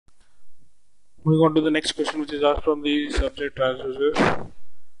Moving on to the next question, which is asked from the subject transducers,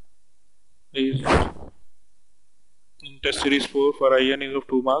 is in test series 4 for IN is of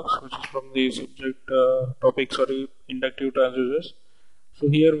 2 marks, which is from the subject topic, inductive transducers. So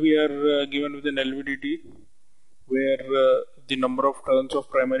here we are given with an LVDT where the number of turns of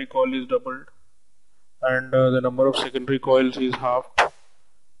primary coil is doubled and the number of secondary coils is halved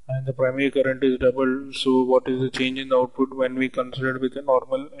and the primary current is doubled. So what is the change in the output when we consider with a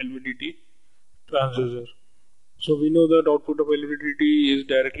normal LVDT transducer? So we know that output of LVDT is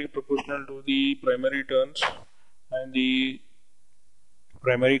directly proportional to the primary turns and the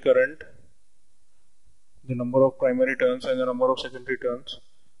primary current, the number of primary turns and the number of secondary turns.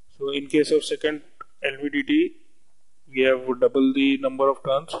 So in case of second LVDT, we have double the number of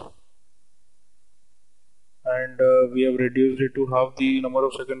turns and we have reduced it to half the number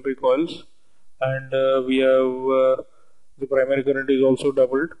of secondary coils, and we have the primary current is also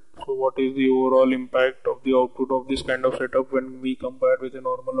doubled. So what is the overall impact of the output of this kind of setup when we compare with a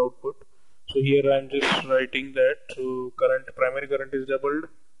normal output? So here I am just writing that. So primary current is doubled,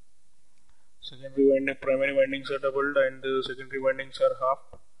 primary windings are doubled, and the secondary windings are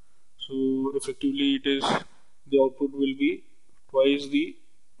halved. So effectively it is the output will be twice the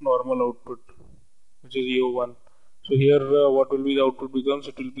normal output, which is EO1. So here what will be the output becomes?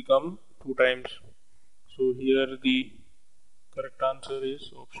 It will become 2 times. So here the correct answer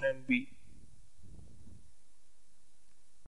is option B.